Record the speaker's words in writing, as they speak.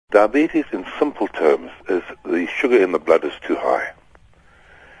Diabetes, in simple terms, is the sugar in the blood is too high.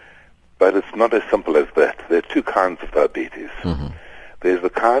 But it's not as simple as that. There are two kinds of diabetes. Mm-hmm. There's the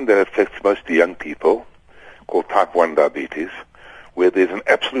kind that affects mostly young people, called type 1 diabetes, where there's an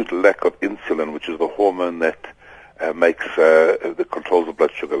absolute lack of insulin, which is the hormone that that controls the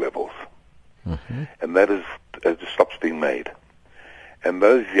blood sugar levels. Mm-hmm. And that just stops being made. And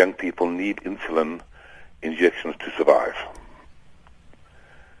those young people need insulin injections to survive.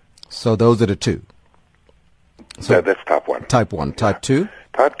 So those are the two. So that's type 1. Type 1. Type 2?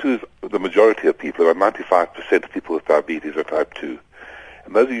 Type 2 is the majority of people. About 95% of people with diabetes are type 2.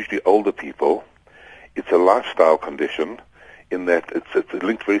 And those are usually older people. It's a lifestyle condition in that it's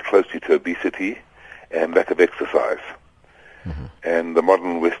linked very closely to obesity and lack of exercise and the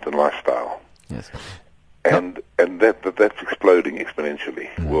modern Western lifestyle. Yes. And that's exploding exponentially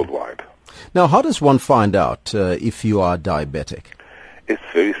worldwide. Now, how does one find out if you are diabetic? It's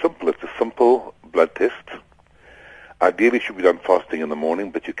very simple. It's a simple blood test. Ideally, it should be done fasting in the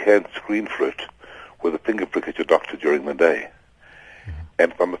morning, but you can screen for it with a finger prick at your doctor during the day.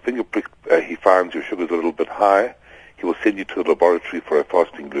 And from a finger prick, he finds your sugar's a little bit high. He will send you to the laboratory for a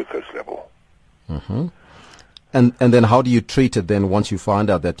fasting glucose level. Mm-hmm. And then how do you treat it then once you find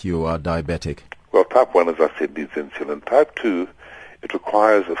out that you are diabetic? Well, type 1, as I said, needs insulin. Type 2, it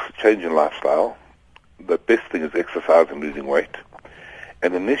requires a change in lifestyle. The best thing is exercise and losing weight.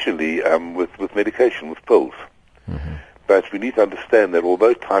 And initially, with medication, with pills. Mm-hmm. But we need to understand that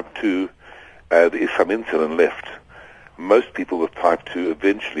although type 2, there is some insulin left, most people with type 2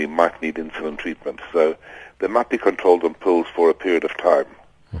 eventually might need insulin treatment. So they might be controlled on pills for a period of time.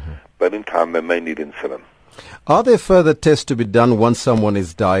 Mm-hmm. But in time, they may need insulin. Are there further tests to be done once someone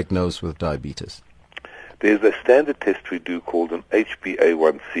is diagnosed with diabetes? There's a standard test we do called an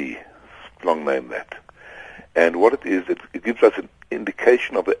HbA1c, long name that. And what it is, it gives us an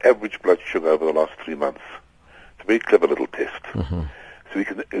indication of the average blood sugar over the last 3 months. It's a very clever little test. Mm-hmm. So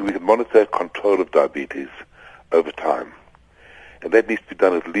we can monitor control of diabetes over time. And that needs to be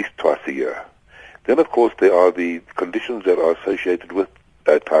done at least twice a year. Then, of course, there are the conditions that are associated with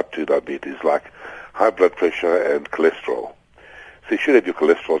type 2 diabetes, like high blood pressure and cholesterol. So you should have your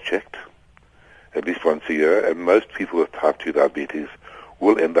cholesterol checked at least once a year, and most people with type 2 diabetes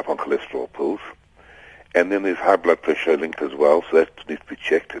will end up on cholesterol pills. And then there's high blood pressure linked as well, so that needs to be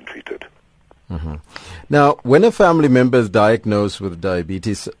checked and treated. Mm-hmm. Now, when a family member is diagnosed with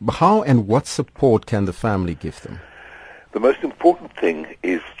diabetes, how and what support can the family give them? The most important thing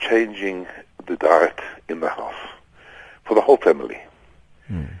is changing the diet in the house for the whole family.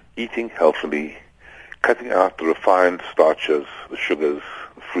 Eating healthily, cutting out the refined starches, the sugars,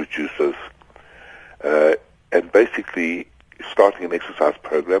 the fruit juices, and basically starting an exercise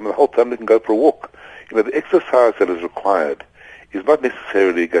program, and the whole family can go for a walk. You know, the exercise that is required is not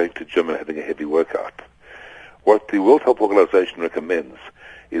necessarily going to gym and having a heavy workout. What the World Health Organization recommends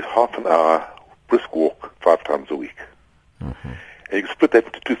is half an hour brisk walk 5 times a week. Mm-hmm. And you can split that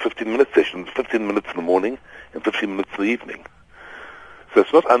into 2 15-minute sessions, 15 minutes in the morning and 15 minutes in the evening. So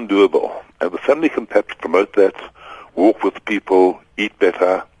it's not undoable. And the family can perhaps promote that, walk with people, eat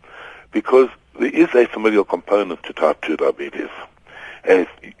better, because there is a familial component to type 2 diabetes. And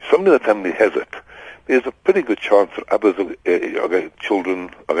if somebody in the family has it, there's a pretty good chance that others, children,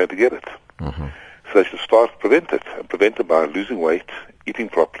 are going to get it. Mm-hmm. So they should start to prevent it, and prevent it by losing weight, eating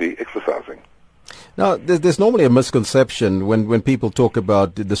properly, exercising. Now, there's normally a misconception when people talk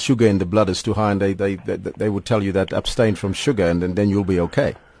about the sugar in the blood is too high, and they would tell you that abstain from sugar, and then you'll be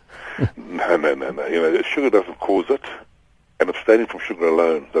okay. No. You know, sugar doesn't cause it, and abstaining from sugar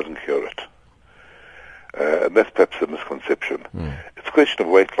alone doesn't cure it. And that's perhaps a misconception. It's a question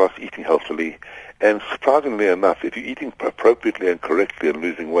of weight loss, eating healthily, and surprisingly enough, if you're eating appropriately and correctly and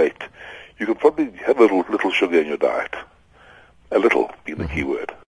losing weight, you can probably have a little sugar in your diet. A little being the key word.